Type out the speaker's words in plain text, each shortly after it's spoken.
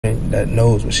woman that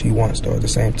knows what she wants though at the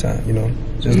same time, you know?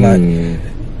 Just like,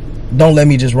 don't let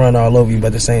me just run all over you, but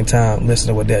at the same time, listen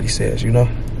to what daddy says, you know?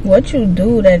 What you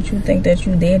do that you think that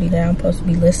you daddy that I'm supposed to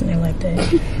be listening like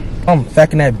that? I'm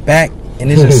fucking that back,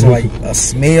 and it's just like a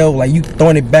smell, like you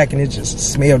throwing it back, and it just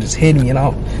smell just hitting me, and I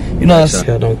don't, you know what I'm saying?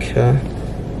 I don't care.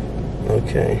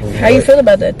 Okay. How you feel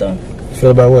about that though?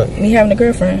 Feel about what? Me having a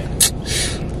girlfriend.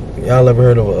 Y'all ever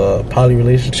heard of a poly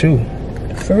relationship?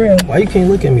 For real. Why you can't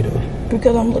look at me though?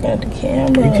 Because I'm looking at the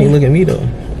camera. You can't look at me though.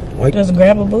 Why? Just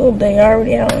grab a boob. They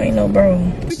already out. Ain't no bro.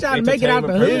 We trying to make it out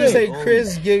the hood. You just say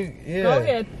Chris give.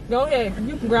 Yeah. Go ahead.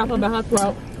 You can grab her by her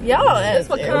throat. Y'all, it's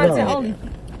for content only.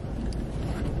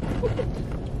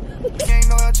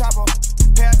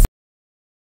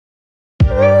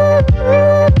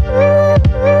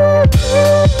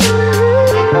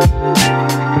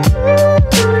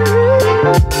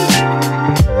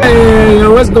 Hey,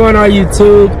 what's going on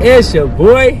YouTube? It's your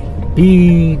boy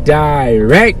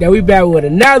BeDirect. Now we back with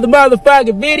another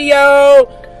motherfucking video.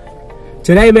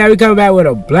 Today, man, we coming back with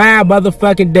a blind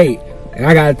motherfucking date. And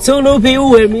I got two new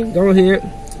people with me. Go ahead.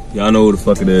 Y'all know who the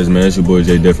fuck it is, man. It's your boy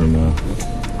Jay Different, man.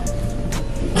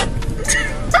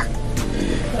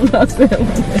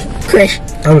 Chris.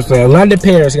 I'm saying London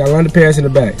Paris. Got London Paris in the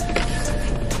back.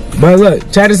 But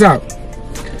look, check this out.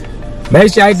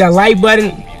 Make sure you hit that like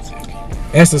button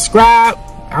and subscribe.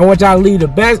 I want y'all to leave the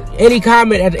best any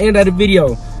comment at the end of the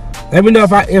video. Let me know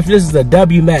if this is a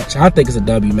W match. I think it's a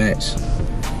W match.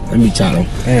 Let me try them.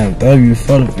 Damn, W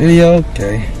for the video.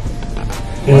 Okay.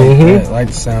 Like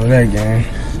the sound of that game.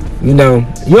 You know,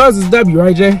 yours is W,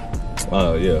 right, Jay?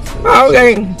 Oh yeah. Oh,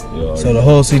 okay. Yeah, so the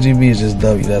whole CGB is just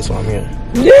W. That's what I'm hearing.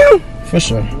 Yeah. For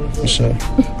sure. For sure.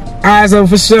 All right, so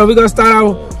for sure, we're gonna start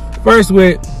out first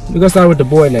with the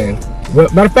boy name.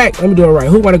 But matter of fact, let me do it right.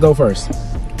 Who want to go first?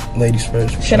 Ladies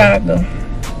first. Should I go?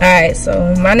 Alright,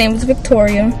 so my name is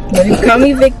Victoria. But you call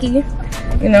me Vicky.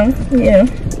 You know, yeah.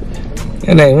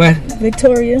 Your name what?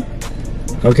 Victoria.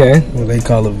 Okay. Well, they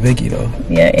call her Vicky though.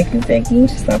 Yeah, Icky Vicky.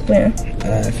 Stop playing.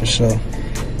 Alright, for sure.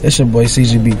 It's your boy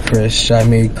CGB Chris. Shy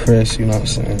made Chris, you know what I'm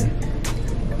saying?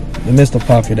 The Mr.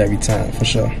 Popular every time, for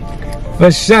sure.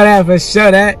 For sure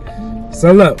that.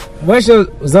 So look, what's your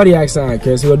zodiac sign,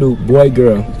 Chris? We'll do boy,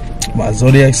 girl. My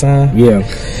zodiac sign? Yeah.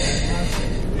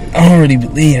 I don't really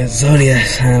believe in zodiac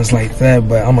signs like that,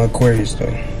 but I'm an Aquarius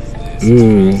though.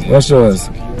 What's yours?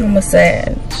 I'm a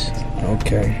Sag.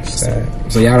 Okay, Sag.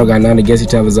 So y'all don't got nothing against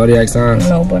each other's zodiac signs?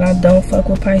 No, but I don't fuck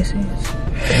with Pisces.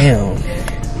 Damn.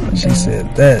 She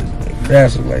said that.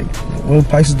 Crash was like, what do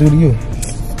Pisces do to you?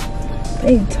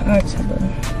 They toxic, bro.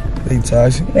 They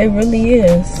toxic? They really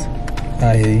is.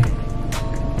 I hear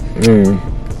you.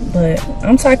 But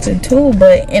I'm toxic too,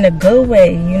 but in a good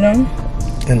way, you know?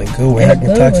 In a good way? How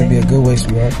can toxic be a good way,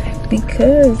 sweetheart?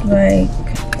 Because, like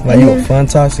you a fun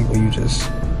toxic or you just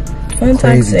fun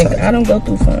toxic? I don't go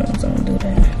through phones. I don't do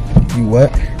that. You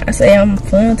what? I say I'm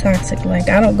fun toxic. Like,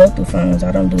 I don't go through phones.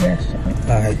 I don't do that shit.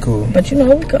 Alright, cool. But you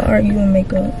know, we could argue and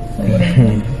make up or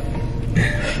whatever.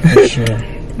 For sure.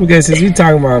 Okay, since we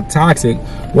talking about toxic,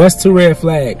 what's two red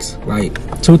flags? Like,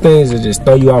 two things that just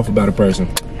throw you off about a person.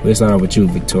 Let's start with you,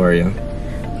 Victoria.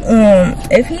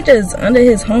 If he just under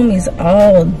his homies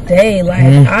all day, like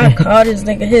I call this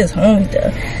nigga his homie,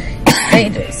 they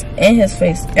just in his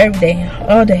face every day,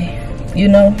 all day. You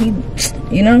know,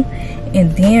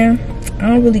 and then I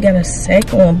don't really got a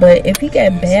second one, but if he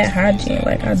got bad hygiene,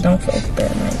 like I don't fuck with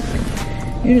that.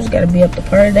 Like, you just gotta be up the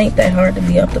part. It ain't that hard to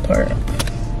be up the part.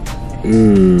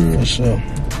 For sure.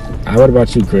 What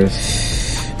about you, Chris?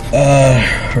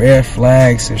 Red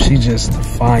flags, if she just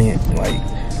defiant, like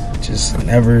just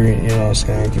never, you know what I'm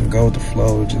saying, can go with the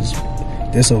flow, just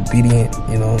disobedient,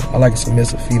 you know. I like a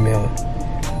submissive female,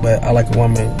 but I like a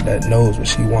woman that knows what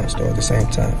she wants though at the same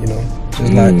time, you know.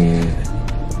 Just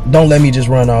like, don't let me just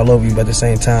run all over you, but at the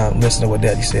same time, listen to what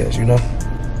daddy says, you know,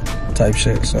 type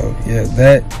shit. So yeah,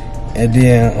 that, and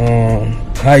then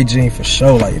hygiene for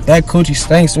sure. Like, if that coochie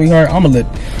stinks, sweetheart, I'ma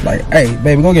like, hey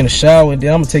baby, go get in the shower, and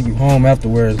then I'm gonna take you home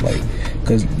afterwards, like,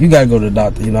 cause you gotta go to the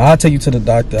doctor, you know. I'll take you to the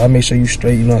doctor, I'll make sure you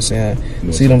straight, you know what I'm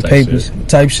saying, see them papers,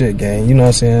 type shit, gang, you know what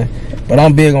I'm saying. But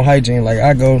I'm big on hygiene. Like,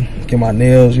 I go get my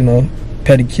nails, you know,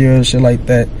 pedicures, shit like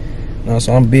that, you know.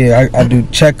 So I'm big. I do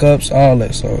checkups, all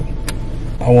that. So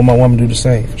I want my woman to do the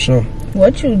same, for sure.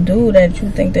 What you do that you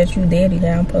think that you daddy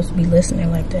that I'm supposed to be listening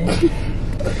like that?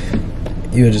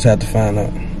 You'll just have to find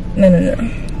out. No.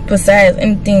 Besides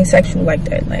anything sexual like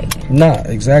that, like. Nah,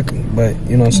 exactly. But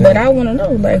you know what I'm saying. But I want to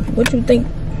know, like, what you think.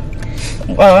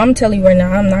 Well, I'm telling you right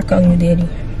now, I'm not calling you daddy.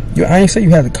 I ain't say you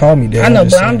had to call me daddy. I know,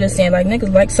 but I'm just saying, like,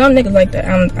 niggas, like some niggas like that.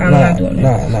 I'm not doing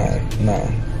that. Nah.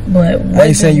 But I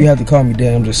ain't saying you have to call me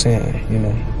dad. I'm just saying, you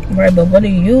know. Right, but what do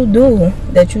you do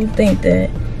that you think that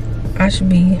I should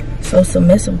be so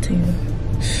submissive to you?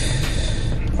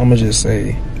 I'ma just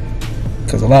say,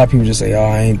 because a lot of people just say, oh,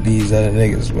 I ain't these other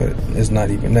niggas, but it's not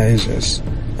even that. It's just,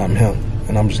 I'm him.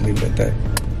 And I'm just leaving it at that.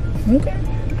 Okay.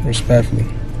 Respectfully.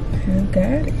 You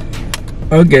got it.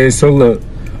 Okay, so look,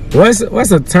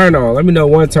 what's a turn on? Let me know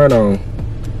one turn on.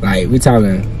 Like, we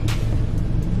talking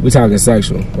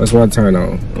sexual. What's one turn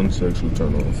on? Unsexual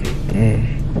turn on.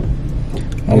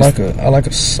 I like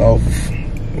a soft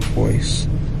voice.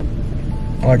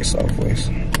 I like a soft voice.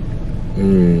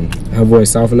 Her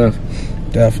voice soft enough?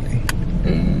 Definitely.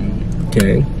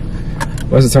 Okay.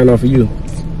 What's the turn on for you?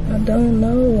 I don't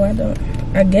know.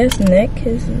 I guess neck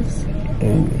kisses.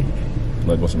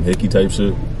 Like on some hickey type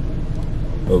shit?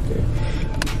 Okay.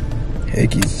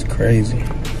 Hickey's crazy.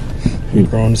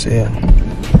 Grown as hell.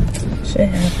 Shit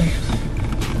happens.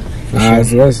 Alright,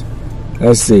 so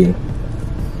let's see.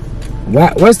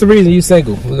 What's the reason you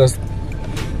single? Let's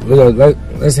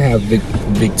have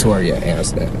Victoria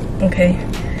answer that. Okay.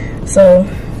 So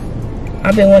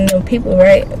I've been one of them people,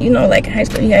 right? You know, like high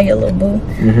school, you had your little boo.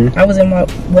 I was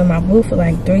with my boo for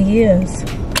like 3 years.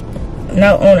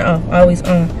 No, on and off, always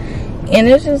on. And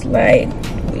it's just like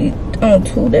we on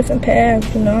 2 different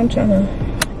paths. You know, I'm trying to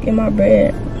get my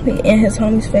bread. He in his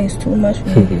homie's face too much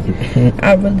for me.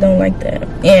 I really don't like that.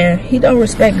 And he don't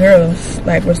respect girls,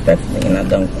 like respectfully, and I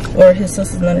don't, or his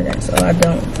sisters, none of that. So I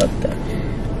don't fuck that.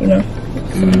 You know.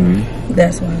 So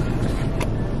that's why.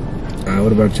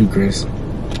 What about you, Chris?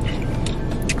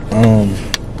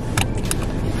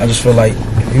 I just feel like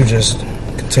you just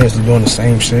continuously doing the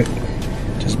same shit,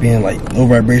 just being like low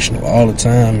vibrational all the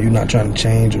time. You're not trying to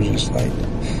change or just like,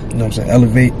 you know what I'm saying,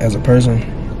 elevate as a person.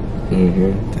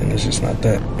 Then it's just not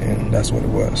that, and that's what it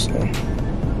was. So.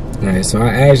 Alright, so I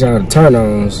asked y'all the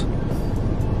turn-ons,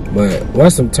 but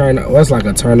what's like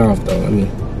a turn-off though? I mean,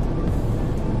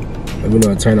 let me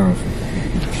know a turn-off.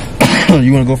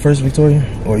 You want to go first, Victoria,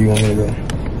 or you want me to go?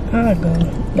 I'll go.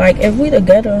 Like, if we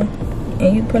together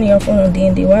and you putting your phone on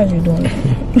D&D, why is you doing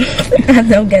that? I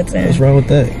don't get that. What's wrong with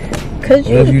that? Cause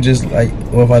what if you just like,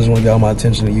 what if I just want to get all my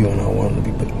attention to you and I want to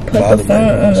be put the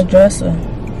phone on the dresser?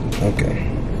 Okay.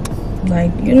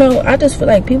 Like, you know, I just feel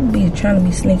like people be trying to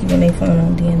be sneaky when they phone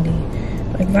on D&D.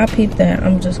 Like, if I peep that,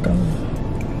 I'm just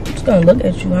gonna look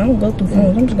at you. I don't go through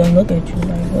phones. I'm just gonna look at you.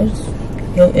 Like, what's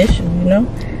your issue? You know?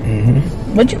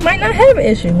 But you might not have an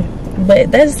issue.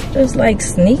 But that's just like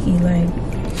sneaky. Like,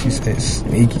 she said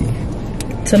sneaky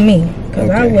to me, because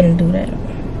I wouldn't do that.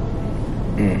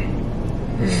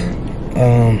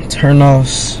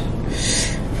 Turn-offs,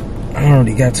 I don't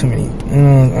really got too many. You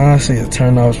know, honestly, a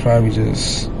turn-off is probably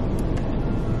just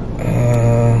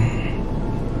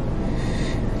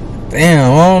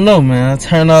damn, I don't know, man.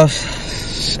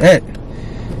 Turn-offs, shit.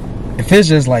 If it's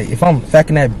just like, if I'm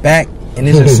fucking that back and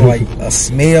it's just like a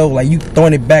smell, like you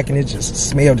throwing it back and it's just a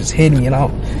smell just hitting me, and I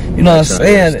don't, you know what I'm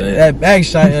saying? That back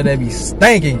shot, that be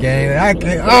stinking, gang. I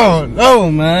don't know,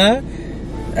 man.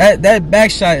 That back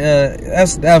shot,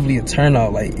 that's definitely a turn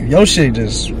off. Like, if your shit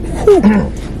just,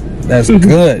 that's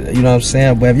good, you know what I'm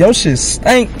saying? But if your shit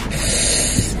stink,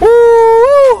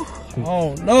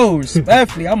 oh no,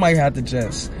 respectfully, I might have to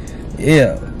just,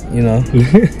 you know,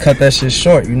 cut that shit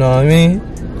short, you know what I mean?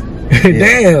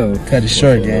 Damn. Cut it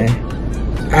short, gang.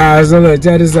 Alright, so look,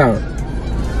 check this out.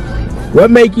 What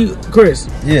make you, Chris?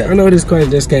 Yeah. I know this question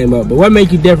just came up, but what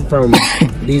make you different from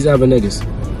these other niggas?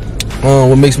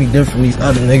 What makes me different from these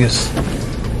other niggas?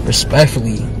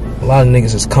 Respectfully, a lot of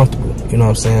niggas is comfortable, you know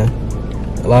what I'm saying?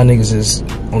 A lot of niggas is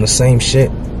on the same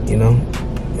shit, you know?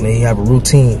 And they have a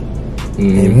routine.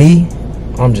 And me,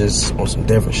 I'm just on some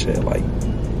different shit. Like,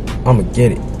 I'ma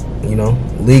get it, you know?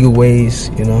 Legal ways,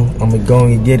 you know? I'ma go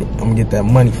and get it. I'ma get that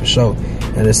money for sure.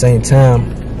 And at the same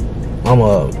time,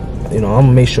 I'ma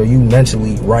make sure you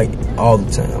mentally right all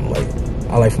the time. Like,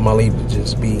 I like for my lady to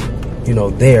just be, you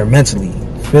know, there mentally,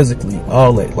 physically,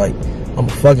 all that. Like, I'ma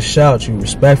fucking shout you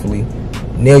respectfully,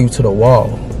 nail you to the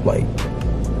wall, like,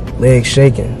 legs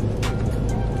shaking.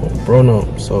 Bro,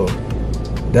 no. So,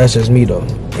 that's just me, though.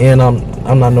 And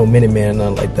I'm not no minute man,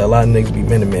 nothing like that. A lot of niggas be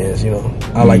minute mans, you know.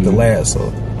 I like to last,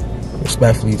 so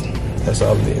respectfully, that's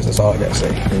all it is. That's all I gotta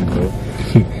say.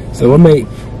 So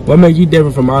what make you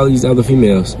different from all these other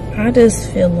females? I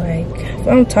just feel like if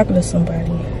I'm talking to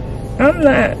somebody, I'm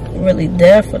not really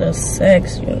there for the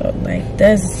sex, you know. Like,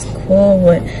 that's cool,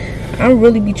 but I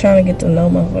really be trying to get to know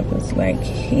motherfuckers. Like,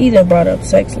 he done brought up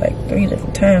sex like 3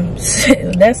 different times.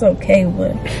 That's okay,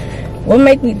 but what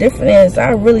make me different is I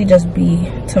really just be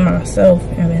to myself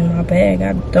and in my bag.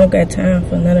 I don't got time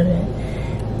for none of that.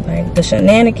 Like, the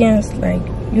shenanigans, like,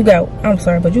 I'm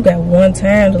sorry, but you got one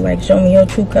time to like show me your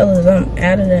true colors. I'm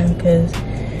out of them because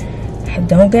I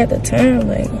don't got the time.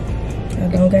 Like, I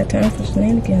don't got time for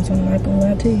shenanigans. I'm not gonna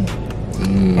lie to you.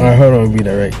 Alright, hold on,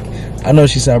 BeDirect. I know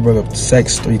she said I broke up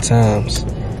sex 3 times.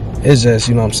 It's just,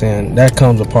 you know what I'm saying, that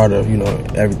comes a part of, you know,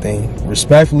 everything.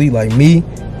 Respectfully, like me,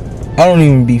 I don't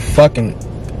even be fucking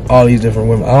all these different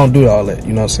women. I don't do all that,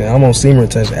 you know what I'm saying? I'm on semen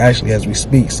retention actually as we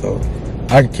speak, so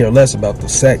I could care less about the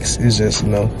sex. It's just, you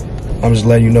know, I'm just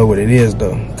letting you know what it is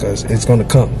though, because it's gonna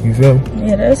come. You feel me?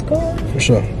 Yeah, that's cool. For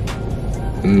sure.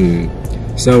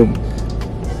 So,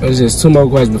 there's just 2 more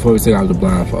questions before we take off the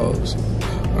blindfolds.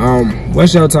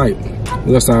 What's your type? We're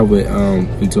gonna start with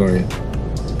Victoria.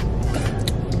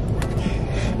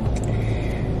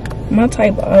 My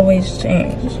type always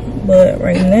change, but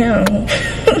right now,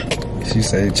 She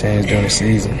said it changed during the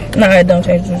season. nah, it don't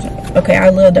change. Okay, I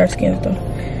love dark skins though.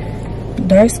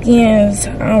 Dark skins,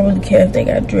 I don't really care if they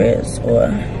got dreads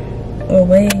or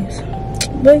waves.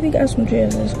 But if you got some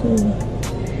dreads, that's cool.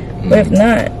 But if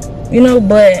not, you know,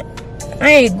 but I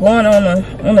ain't going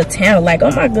on a town like, oh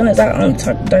my goodness, I only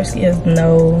talk to dark skins.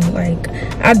 No, like,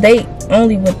 I date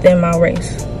only within my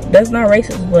race. That's not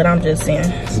racist, but I'm just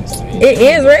saying. It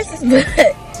is racist, but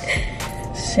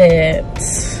shit.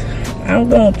 I'm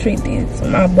gonna treat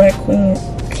my black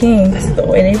kings the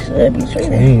way they should be treated.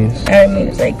 Queens. I didn't mean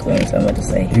to say queens, I meant to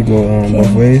say You go kings.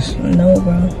 both ways? No,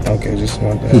 bro. Okay, just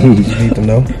want that. Just need to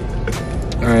know.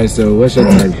 Alright, so what's your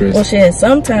type, Chris? Well, shit,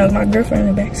 sometimes my girlfriend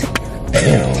in the backseat.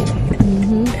 Damn.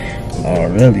 Oh,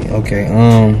 really? Okay,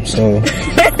 so...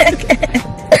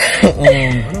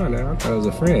 Oh, no, I thought it was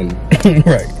a friend.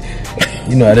 Right.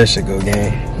 You know how that shit go,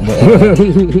 gang. But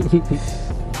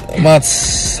my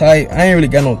type, I ain't really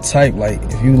got no type. Like,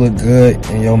 if you look good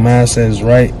and your mindset is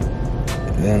right,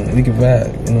 then we can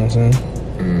vibe. You know what I'm saying?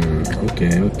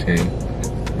 Okay.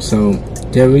 So,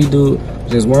 can we do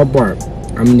just one part?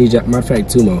 I'm gonna need y'all, matter of fact,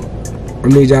 2 more. I'm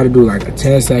gonna need y'all to do like a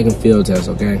 10-second field test,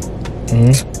 okay?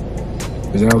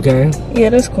 Is that okay? Yeah,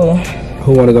 that's cool.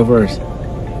 Who wanna go first?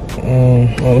 Well,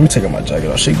 let me take out my jacket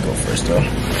off. She can go first, though.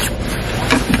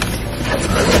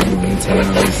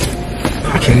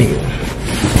 I can't even.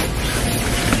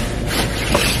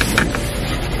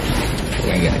 I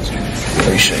got you.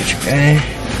 Appreciate you, gang.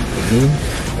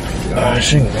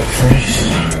 She can go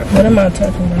first. What am I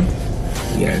talking about?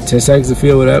 Yeah, 10 seconds to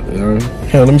fill it up. You know?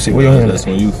 Here, let me see. Where your hand That's is?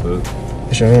 when you fuck.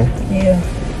 It's your hand? Yeah.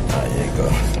 Alright, there you go.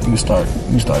 You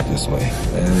start this way.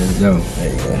 Let's go.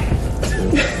 There you go.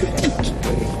 2, 3,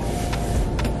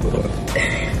 4,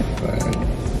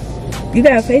 5. You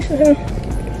got a face for him?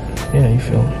 Yeah, you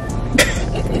feel me?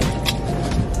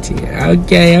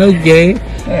 Okay.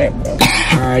 Alright, bro.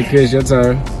 Alright, Chris, your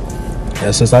turn.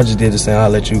 Yeah, since I just did this thing, I'll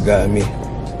let you guide me.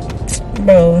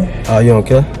 Bro, Oh, you don't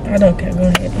care? I don't care. Go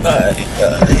ahead. Alright,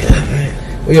 yeah.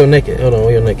 Where your neck at? Hold on,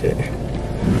 where your neck at?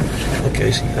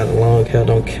 Okay, she got a long hair,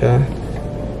 don't care.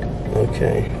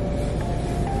 Okay.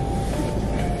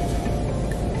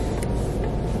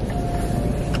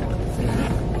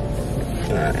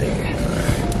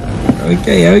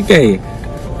 Okay.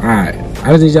 Alright.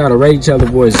 I just need y'all to rate each other's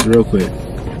voices real quick.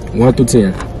 1 through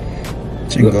 10.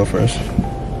 She can go first.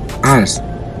 Honest.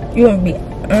 You want to be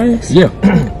honest? Yeah.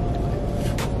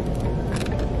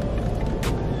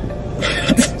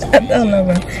 I don't know,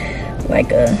 bro.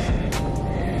 Like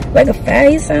a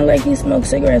fat. He sound like he smoked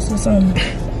cigarettes or something.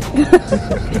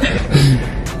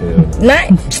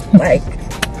 Not like.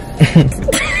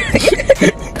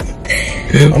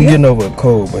 I'm getting over a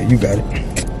cold, but you got it.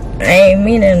 I ain't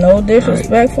mean it in no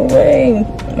disrespectful way.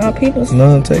 My people's.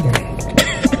 None taken. Go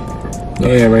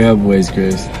ahead, rate her voice,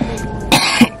 Chris.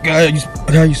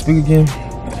 How you speak again?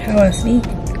 How I speak.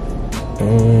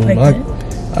 Like that?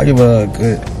 I give her a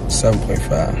good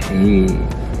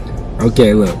 7.5.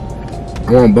 Okay, look.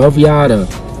 I want both of y'all to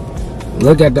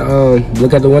look at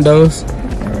the windows.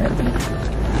 Alright.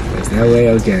 That's that way,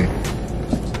 okay.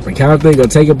 The count of 3, go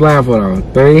take your blindfold on.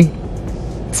 3,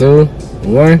 2,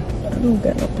 1. I don't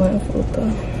got no blindfold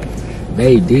though.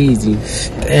 Baby Deezy.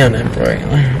 Damn, that bright.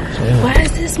 Why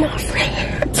is this my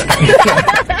friend?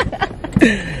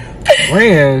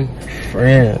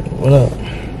 Friend, what up?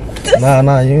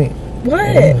 Nah, you ain't.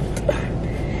 What?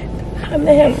 I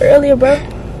met him earlier, bro.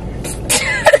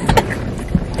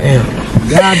 Damn.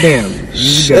 goddamn.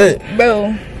 Shit.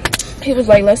 Bro, he was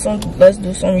like, let's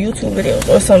do some YouTube videos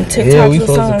or some TikToks Yeah, we or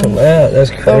supposed to something. collab. That's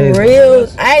For crazy. real.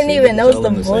 I didn't even notice the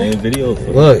Same voice. video.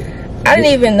 Look. I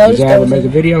didn't even You notice that gotta was make a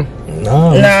video?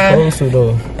 Nah, Nah. we supposed to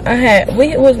though.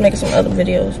 we was making some other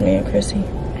videos, me and Chrissy.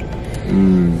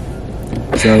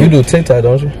 So You do TikTok,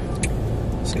 don't you?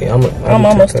 See, I'm I'm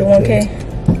almost to 1K.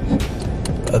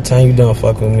 By the time you done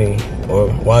fuck with me, Or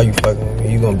while you fucking with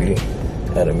me, you gonna be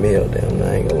at a meal. Damn,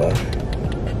 I ain't gonna lie.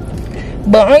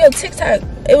 But on your TikTok,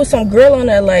 it was some girl on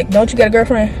there like, don't you got a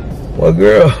girlfriend? What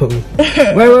girl?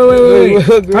 Wait.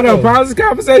 Hold on, pause this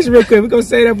conversation real quick. We gonna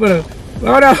say that for the.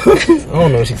 Hold on. I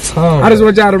don't know what she's talking about. I just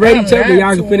want y'all to rate each other.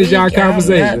 Y'all can finish y'all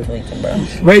conversation.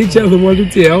 Rate each other 1 through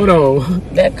 10. Hold on.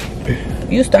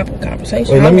 You stop the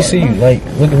conversation. Wait, let me see you. Like,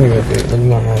 look at me real quick. Look at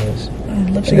my eyes.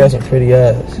 She got some pretty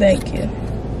eyes. Thank you.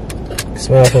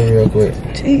 Smile for me real quick.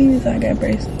 Jeez, I got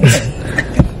braces.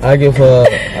 I give her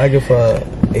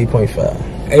 8.5.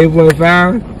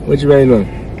 8.5? What you rating on?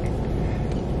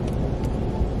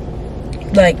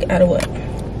 Like, out of what?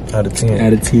 Out of 10.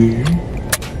 Out of 10.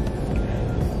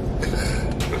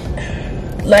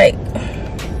 Like,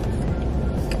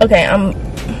 okay,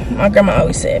 my grandma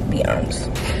always said, be honest.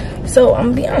 So, I'm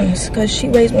gonna be honest, because she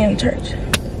raised me in the church.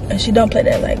 And she don't play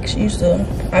that like she used to.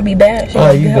 I be bad.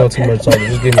 Oh, you know too much talking.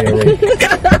 Just give me a ring.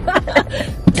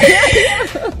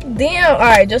 Damn. All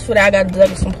right, just for that, I got to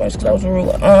deduct some points because I was rude.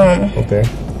 Okay.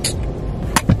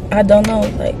 I don't know,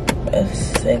 like a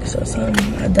 6 or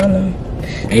something. I don't know.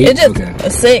 8? It's just okay. a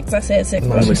 6. I said 6.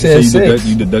 No, she said 6.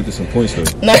 You deducted some points though.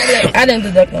 No, I didn't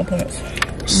deduct no points.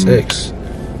 6.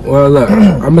 Well, look,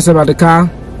 I'm gonna say about the car.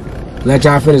 Let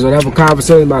y'all finish whatever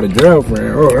conversation about a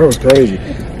girlfriend. Oh, that was crazy.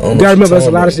 You gotta remember, it's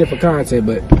a lot of shit for content,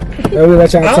 but let me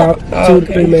let y'all talk 2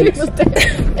 to 3 minutes.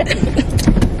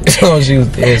 Oh, she was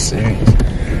dead serious.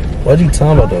 What you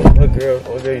talking about though?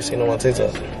 What girl you seen on my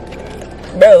TikTok?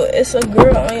 Bro, it's a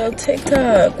girl on your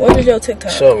TikTok. What is your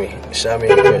TikTok? Show me. Show me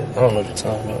a girl. I don't know what you're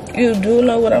talking about. You do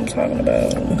know what I'm talking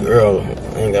about. Girl.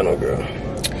 I ain't got no girl.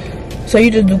 So you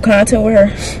just do content with her?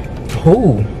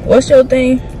 Who? What's your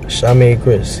thing? Chimade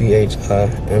Chris.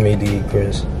 CHIMADE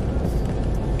Chris.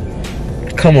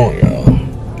 Come on, y'all.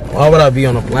 Why would I be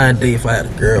on a blind date if I had a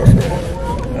girlfriend?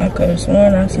 I could have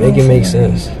sworn I seen Make it make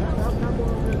sense.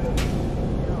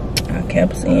 I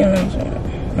kept seeing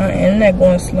them. My internet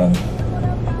going slow.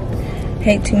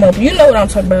 Hate T-Mobile. You know what I'm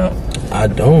talking about. I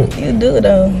don't. You do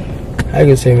though. I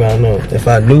can say I know. If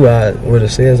I knew, I would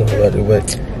have said something about it.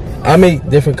 But I make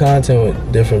different content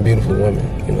with different beautiful women.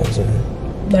 You know what I'm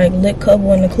saying? Like lit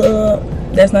couple in the club.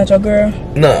 That's not your girl?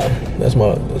 Nah, that's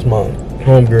my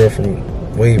home girl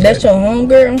from way back. That's your home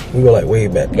girl? We go like way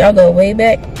back. Y'all go way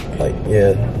back? Like,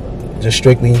 yeah, just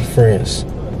strictly friends.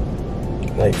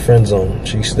 Like friend zone.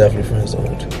 She's definitely friend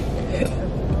zoned.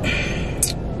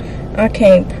 I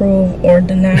can't prove or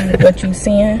deny what you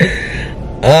saying.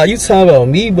 You talking about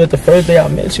me, but the first day I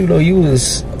met you though, you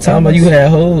was talking about you had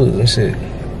hoes and shit.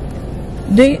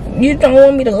 Do you don't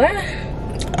want me to lie?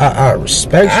 I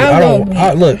respect you.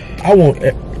 I won't.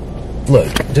 Look,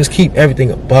 just keep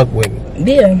everything a buck with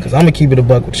me. Yeah. Cause I'm gonna keep it a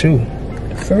buck with you.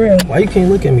 For real. Why you can't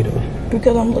look at me though?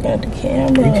 Because I'm looking at the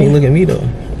camera. You can't look at me though.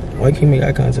 Why you can't make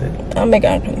eye contact? I make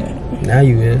eye contact. Now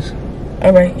you is.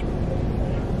 Alright.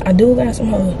 I do got some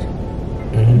hoes.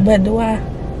 But do I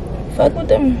fuck with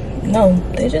them? No.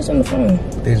 They just on the phone.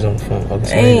 They just on the phone. Okay,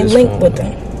 so I ain't linked with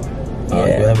them. Oh,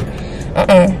 Yeah. you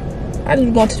haven't? I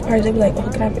just go to the party, they be like, oh,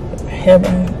 can I help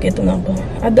them get the number?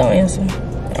 I don't answer.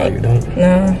 Oh, you don't?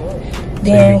 Nah. So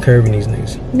Then you be curving these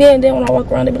niggas. Then when I walk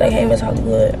around, they be like, hey, Miss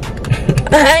Hollywood.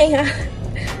 I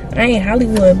ain't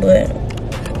Hollywood, but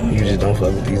You just don't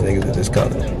fuck with these niggas at this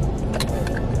college.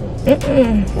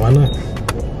 Why not?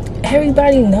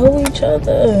 everybody know each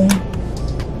other.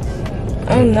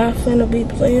 I'm not finna be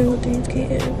playing with these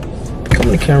kids. Come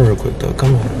on the camera real quick though.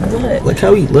 Come on. What? Look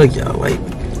how we look, y'all. Like,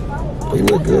 we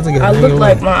look good together. I look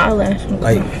like my eyelash.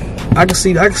 Like, I can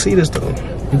see this though.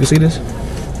 You can see this?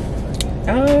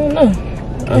 I don't know.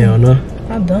 You don't know?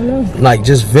 I don't know. Like,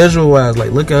 just visual wise,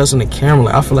 like, look at us in the camera.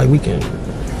 Like, I feel like we can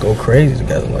go crazy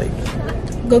together. Like,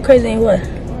 Go crazy in what?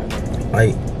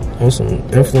 like on some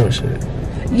influence shit.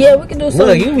 Yeah, we can do something.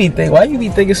 Look, why you be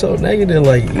thinking so negative?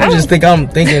 Like, you just think I'm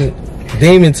thinking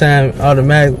demon time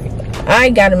automatically. I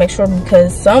gotta make sure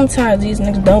because sometimes these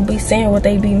niggas don't be saying what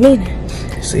they be meaning.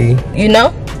 See? You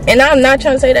know? And I'm not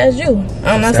trying to say that's you.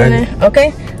 I'm not saying that.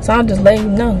 Okay? So I'm just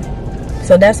letting you know.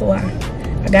 So that's why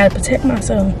I gotta protect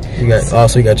myself. You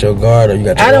got your guard or you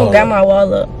got your I don't wall got up? my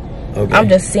wall up. Okay. I'm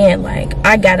just saying like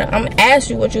I'm ask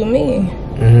you what you mean.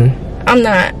 I'm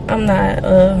not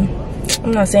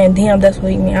saying damn that's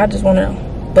what you mean. I just wanna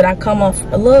know. But I come off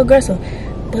a little aggressive.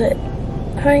 But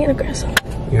I ain't aggressive.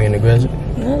 You ain't aggressive?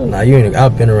 No. Nah, you ain't.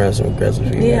 I've been around some aggressive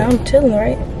people. Yeah, I'm chilling,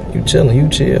 right? You chilling, you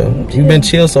chill. You been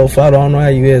chill so far, I don't know how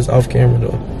you is off camera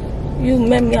though. You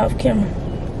met me off camera.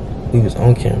 We was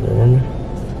on camera, remember?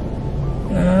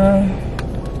 Nah.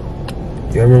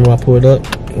 You remember I pulled up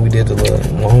and we did the little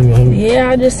homie? Yeah,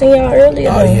 I just seen y'all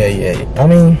earlier. Oh, yeah. I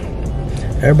mean,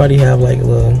 everybody have like a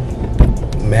little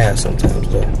mad sometimes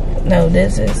though. No,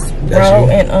 this is That's raw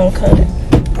you? and uncut.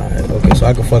 Alright, okay, so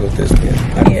I can fuck with this then.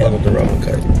 I can fuck with the raw and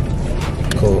cut.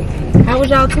 Cool. How was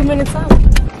y'all 2 minutes out?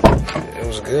 It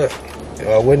was good.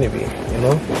 Why wouldn't it be? You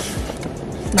know?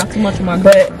 Not too much with my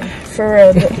girl. But for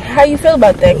real, how you feel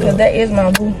about that? Cause that is my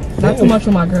boo. Not too much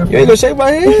with my girlfriend. You ain't gonna shake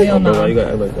my hand? Hell no. Why you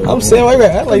gotta act like that? I'm saying, why you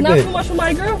gotta act like Not that? too much with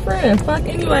my girlfriend. Fuck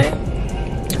anyway.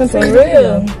 For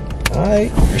real.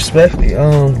 Alright, respectfully,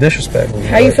 disrespectfully.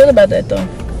 How you feel about that though?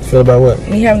 Feel about what?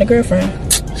 Me having a girlfriend.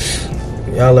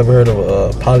 Y'all ever heard of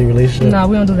a poly relationship? Nah,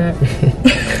 we don't do that.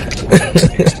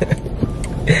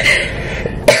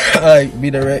 Alright,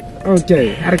 BeDirect.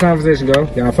 Okay, how the conversation go?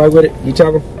 Y'all fuck with it? You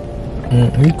talking?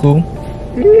 We cool.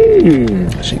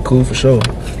 She cool for sure.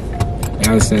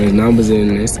 Y'all send his numbers in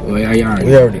this. Well, y'all already.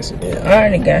 We already, I yeah.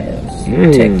 already got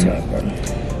his TikTok,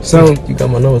 bro. So, You got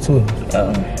my number too.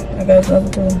 I got his number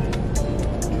too.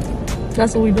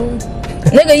 That's what we doing.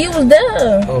 Nigga, you was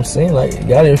there. I'm saying, like,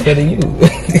 got it in front of you.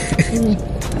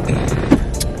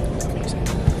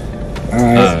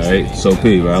 alright. Alright, so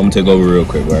P, right, I'm gonna take over real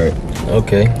quick, right?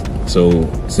 Okay. So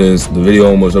since the video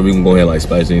almost over, we can go ahead and like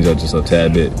spice things up just a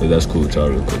tad bit. If that's cool with y'all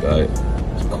real quick, alright?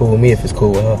 Cool with me if it's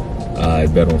cool with her.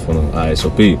 Alright, bet on front of. Alright, so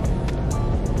P,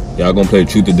 y'all gonna play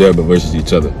truth or dare but versus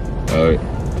each other. Alright.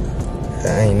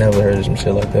 I ain't never heard of some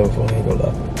shit like that before. I ain't gonna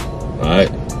lie.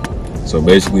 Alright. So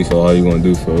basically, for all you gonna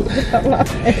do for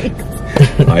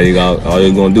all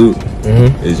you gonna do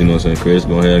is, you know what I'm saying, Chris,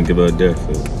 go ahead and give her a dare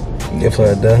for. Give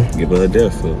her a dare. Give her a dare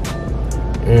for.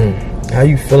 How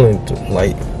you feeling?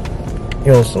 Like,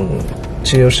 you know, some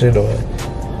chill shit or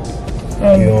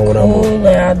I'm you on what I'm cool on? and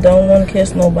I don't want to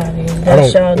kiss nobody.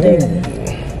 That's y'all dating.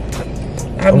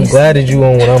 I'm glad that you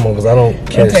on what I'm on because I don't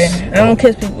kiss. Okay, I don't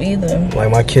kiss people either. Like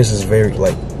my kiss is very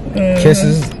like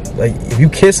kisses. Like if you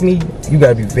kiss me, you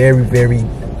gotta be very, very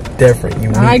different.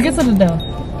 Unique. Alright, get to the door.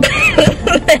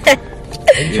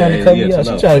 She trying to cut me up.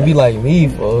 She trying to be like me,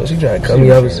 folks. She trying to cut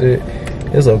me up and shit.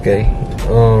 It's okay.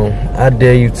 I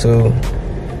dare you to.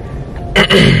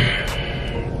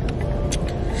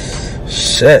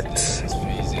 Shit.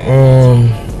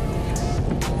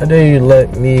 I dare you to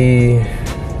let me.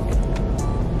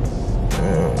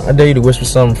 I dare you to whisper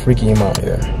something freaky in my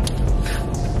ear.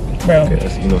 Bro, You know what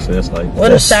I'm saying? That's like. what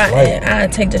a That's shot like- and I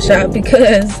take the shot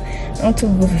because I'm too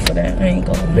goofy for that. I ain't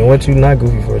going. Then what you not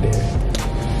goofy for then?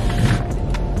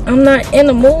 I'm not in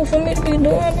the mood for me to be doing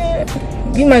that.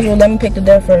 You might as well let me pick the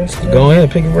dare first. Go ahead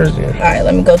and pick it first then. Alright,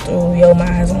 let me go through your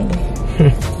minds only.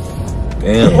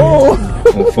 Damn. Oh,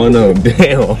 I'm fun of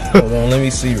damn. Hold on, let me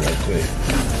see real quick.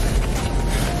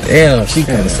 Damn, she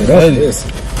kind of said this.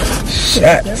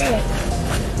 shot.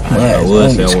 I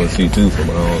would say I want to see too for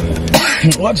my own.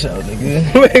 Watch out, nigga.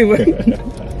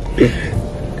 Wait.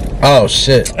 Oh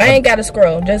shit. I ain't got to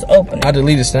scroll. Just open it. I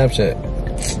deleted Snapchat.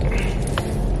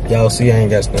 Y'all see I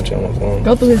ain't got Snapchat on my phone.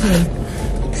 Go through his head.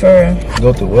 For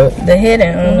Go through what? the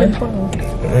hidden only.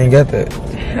 I ain't got that.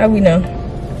 How we know?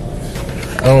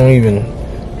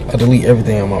 I delete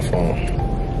everything on my phone. You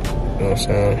know what I'm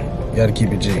saying? You gotta keep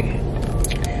it G.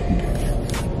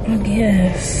 I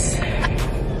guess.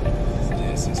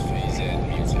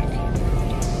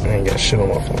 I ain't got shit on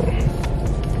my phone.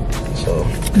 So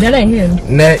That ain't him.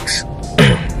 next. I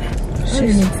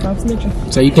didn't need to stop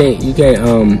snitching. So you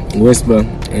can't whisper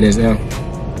in his ear.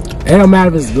 It don't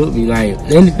matter if it's goofy, like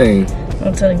anything.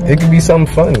 I'm telling you. It could be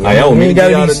something funny. I don't You mean ain't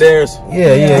gotta gotta be be. the dares.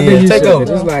 Yeah. you Take should. over.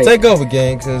 Just like- Take over,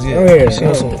 gang. Cause Go ahead. she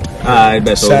on some Alright,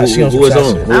 bet. So Shot, she on who some is shot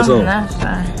on? shit. Who is I'm on? not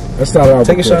shy. Let's start off.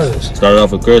 Take a with shot Chris. at this. Started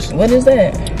off with Chris. What is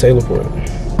that? Taylor Port.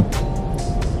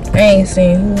 I ain't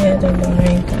seen who had that on. I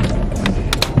ain't got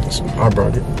I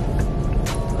brought it.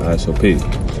 Alright, so P. Guess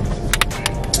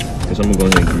I'm gonna go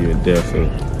ahead and give you a dare for.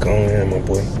 Go ahead, my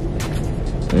boy.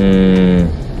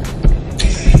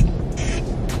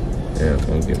 Yeah, if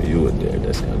I'm giving you a dare,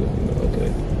 that's kind of,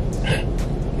 okay.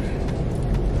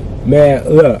 Man,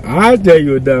 look, I dare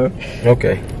you to.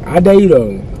 Okay. I dare you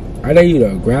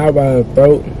to grab by her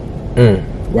throat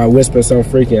while whispering something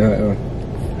freaky in her ear.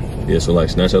 Yeah, so like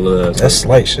snatch her little ass. That's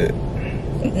slight shit.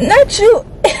 Not you.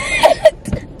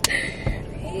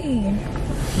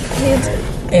 He's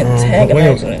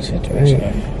antagonizing that situation.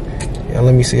 Yeah,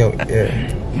 let me see your ear.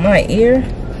 My ear?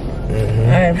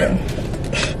 Alright, bro.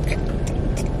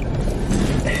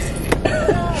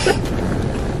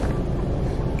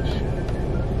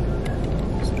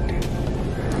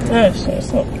 That shit's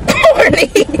so corny.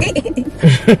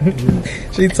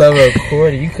 She talking about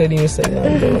corny. You couldn't even say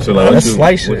that. Though. So like, That's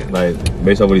slight shit. like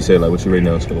based on what he said, like what you rate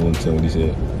now? Scale of 1 to 10. What he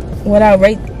said? Would I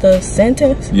rate the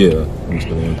sentence? Yeah, I'm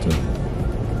scale of 1 to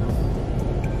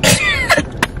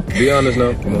 10. Be honest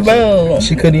now. Come on, Bro,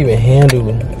 She couldn't even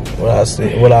handle what I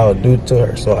say, what I would do to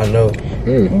her, so I know.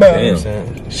 Bro, You know what I'm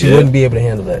saying? She wouldn't be able to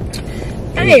handle that.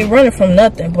 I ain't running from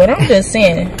nothing, but I'm just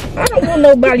saying, I don't want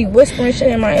nobody whispering shit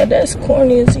in my ear. That's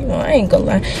corny as I ain't gonna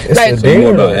lie. It's Like, a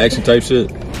More about action type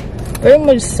shit. very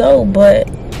much so, but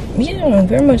yeah,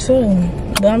 very much so.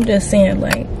 But I'm just saying,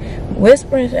 like,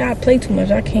 whispering, I play too much.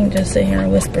 I can't just sit here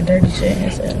and whisper dirty shit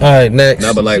and say. All right, next.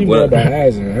 Nah, but like She what? more about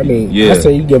action. I mean, Yeah. I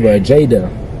say you give her a J there.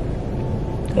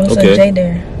 What's Okay. up, Jay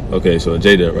there? Okay, so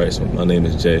Jay there, right? So my name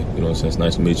is Jay. You know what I'm saying? It's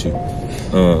nice to meet you.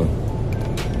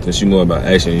 Since you more about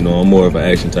action, you know, I'm more of an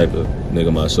action type of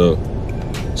nigga myself.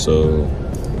 So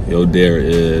your dare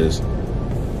is,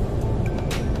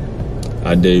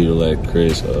 I dare you to let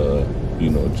Chris, you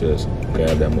know, just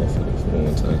grab that motherfucker for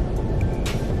one time.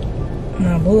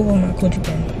 My boo or my coochie,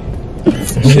 bro.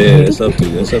 Shit, it's up to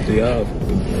you. It's up to y'all. You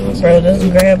know what I'm Bro, saying?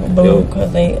 just grab a Yo. boob,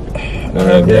 cause they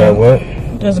already Yeah, out. what?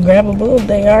 Just grab a boob,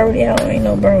 they already out. Ain't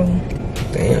no bro.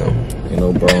 Damn. Ain't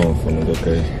no bro for me,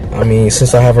 okay? I mean,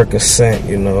 since I have her consent,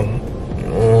 you know,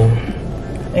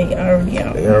 They already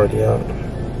out. they already out.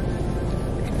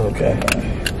 Okay.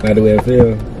 By the way I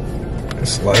feel.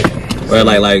 It's like, Well,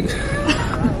 like,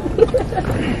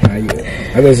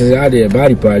 I mean, since I did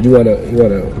body part, you wanna.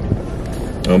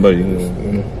 buddy, you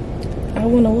know, I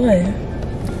wanna what?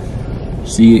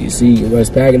 See what's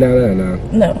packing out there now.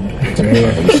 No.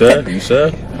 you sure? You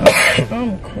sure?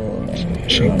 I'm cool.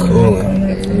 she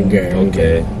coolin'. Okay.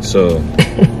 Okay, so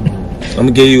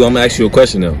I'm gonna ask you a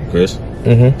question now, Chris.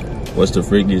 Mm-hmm. What's the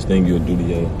freakiest thing you'll do to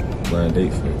your blind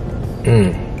date for?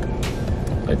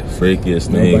 Like the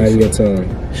freakiest Don't bite thing. your tongue.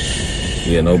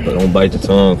 Yeah, no, but don't bite your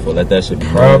tongue for. Let that shit be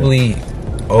Probably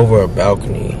over a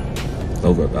balcony, mad.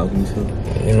 Over a balcony too.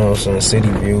 you know, some city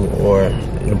view or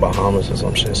in the Bahamas or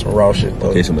some shit, some raw shit though.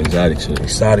 Okay, some exotic shit.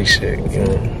 Exotic shit, you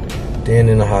know. Then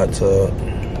in the hot tub,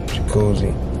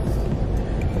 jacuzzi.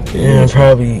 Yeah, And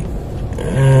probably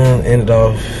end it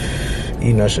off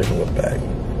eating that shit from the back.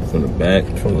 from the back,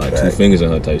 From the like back. 2 fingers in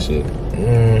her type shit.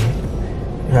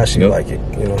 How she Yep. like it,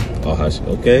 you know, Oh, how she?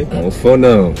 Okay, on phone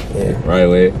now. Yeah. Right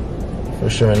way. for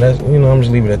sure. And that's, you know, I'm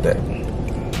just leaving it at that.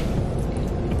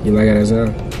 You like how that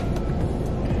sound?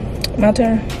 My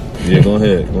turn. Yeah, go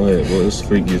ahead. What's the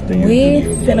freakiest thing you We do to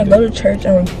your finna blind go date? to church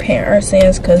and repent our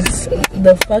sins, cause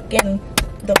the fucking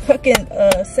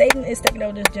Satan is taking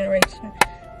over this generation.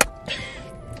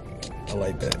 I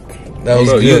like that. That was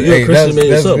Bro, good. you're a Hey, Christian man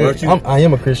that's yourself, good. aren't you? I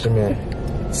am a Christian man,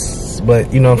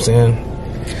 but you know what I'm saying.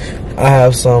 I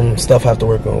have some stuff I have to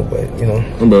work on, but you know,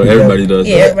 Bro, everybody does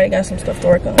Yeah, that. everybody got some stuff to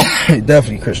work on.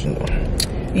 definitely Christian though.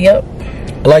 Yep.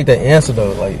 I like that answer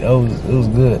though. Like it was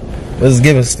good. But it's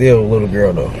giving still little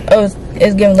girl though. Oh,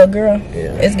 it's giving little girl.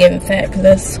 Yeah. It's giving fat, cause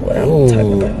that's what I'm talking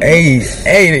Ooh, about.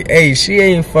 hey, she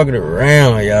ain't fucking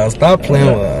around, y'all. Stop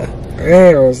playing with her.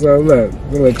 Damn, so look,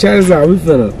 check this out. We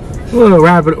finna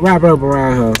wrap it up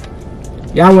around her.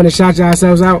 Y'all wanna shout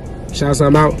yourselves out? Shout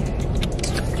something out?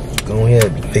 Go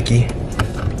ahead, Vicky.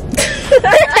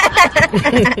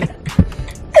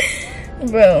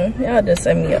 Bro, y'all just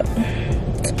set me up.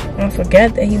 I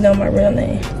forgot that he know my real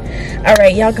name.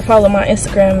 Alright, y'all can follow my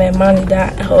Instagram at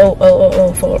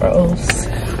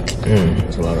money.00040.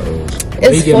 That's a lot of O's.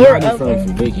 Where you It's get 4 money of from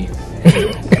them. Vicky?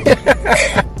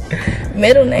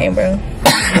 Middle name, bro.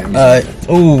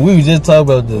 Ooh, we was just talking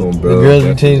about the bro, girls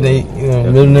who change their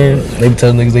middle name. They be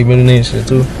telling niggas they middle name shit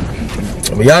too.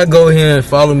 But y'all go ahead and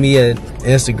follow me at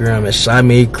Instagram at Shy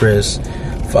Made Chris.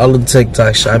 Follow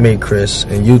TikTok Shy Made Chris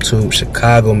and YouTube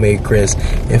Chicago Made Chris.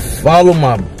 And follow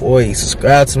my boy.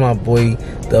 Subscribe to my boy,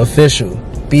 the official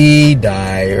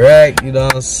BeDirect. You know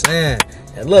what I'm saying?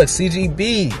 And look,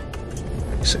 CGB.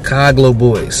 Chicago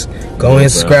boys. Go ahead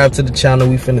and subscribe to the channel.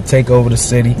 We finna take over the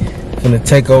city. Finna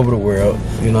take over the world.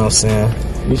 You know what I'm saying?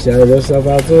 You shouted yourself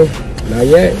out too? Not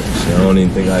yet. Shit, I don't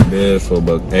even think I did. So,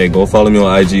 but hey, go follow me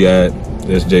on IG at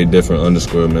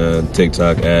 @SJDifferent_, man.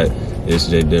 TikTok at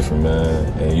 @SJDifferent, man.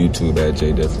 And YouTube at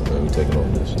JDifferent, man. We taking over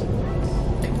this shit.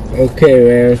 Okay,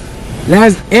 man.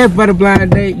 That's it for the blind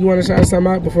date. You wanna shout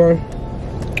something out before?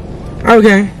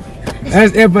 Okay.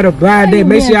 That's it for the blind date.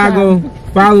 Make sure y'all go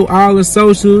follow all the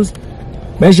socials.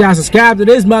 Make sure y'all subscribe to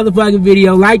this motherfucking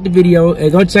video, like the video,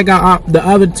 and go check out all the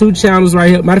other 2 channels right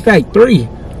here. Matter of fact, 3.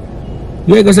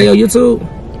 You ain't gonna say your YouTube?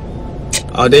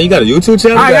 Oh, then you got a YouTube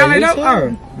channel? Oh, You got y'all a ain't know?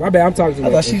 YouTube? Oh, my bad. I'm talking to I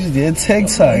you. thought she just did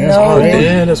TikTok. That's No. Oh, crazy.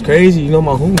 damn, that's crazy. You know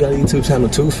my homie got a YouTube channel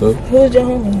too, so Who's your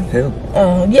homie? hell,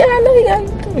 Yeah, I know he got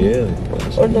YouTube.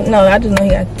 yeah. Or no, I just know he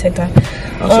got TikTok.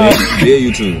 Oh, so you did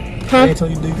YouTube? Huh? I ain't tell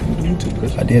you to do YouTube,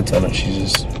 Chris. I did tell her she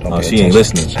just don't Oh, pay she ain't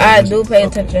attention. listening. I do pay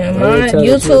attention. My tell the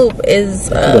YouTube is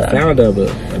You the founder of it.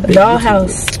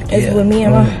 Dollhouse. It's Yeah. with me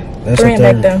and my That's friend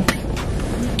her back there.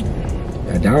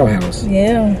 A dollhouse.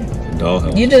 Yeah.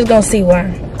 Dollhouse. You just gonna see why.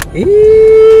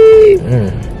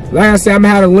 Like I said, I'm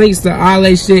gonna have the links to all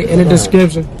that shit in the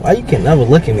description. Why you can never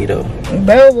look at me though?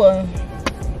 Bro,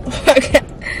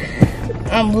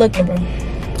 I'm looking, bro.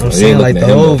 I'm saying like the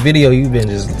whole video you've been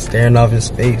just staring off his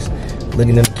face,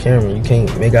 looking at the camera. You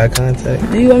can't make eye contact.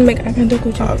 Do you want to make eye contact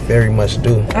with you? I very much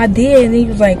do. I did, and he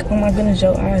was like, "Oh my goodness,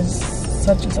 your eyes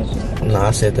such and such." No,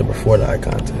 I said that before the eye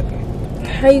contact.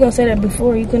 How you gonna say that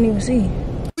before you couldn't even see?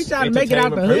 We trying to make it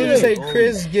out the hood. You just say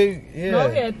Chris give, yeah.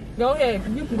 Go ahead.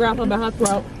 You can grab her by her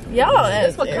throat. Y'all,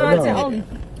 It's for content only.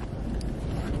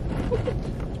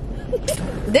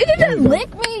 Did you just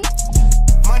lick me?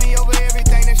 Money over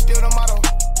everything, that's still the motto.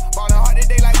 Ballin' hard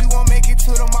today like we won't make it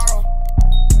to tomorrow.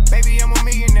 Baby, I'm a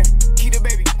millionaire. Keep the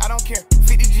baby, I don't care.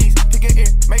 50 G's, pick a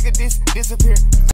ear, make a disappear.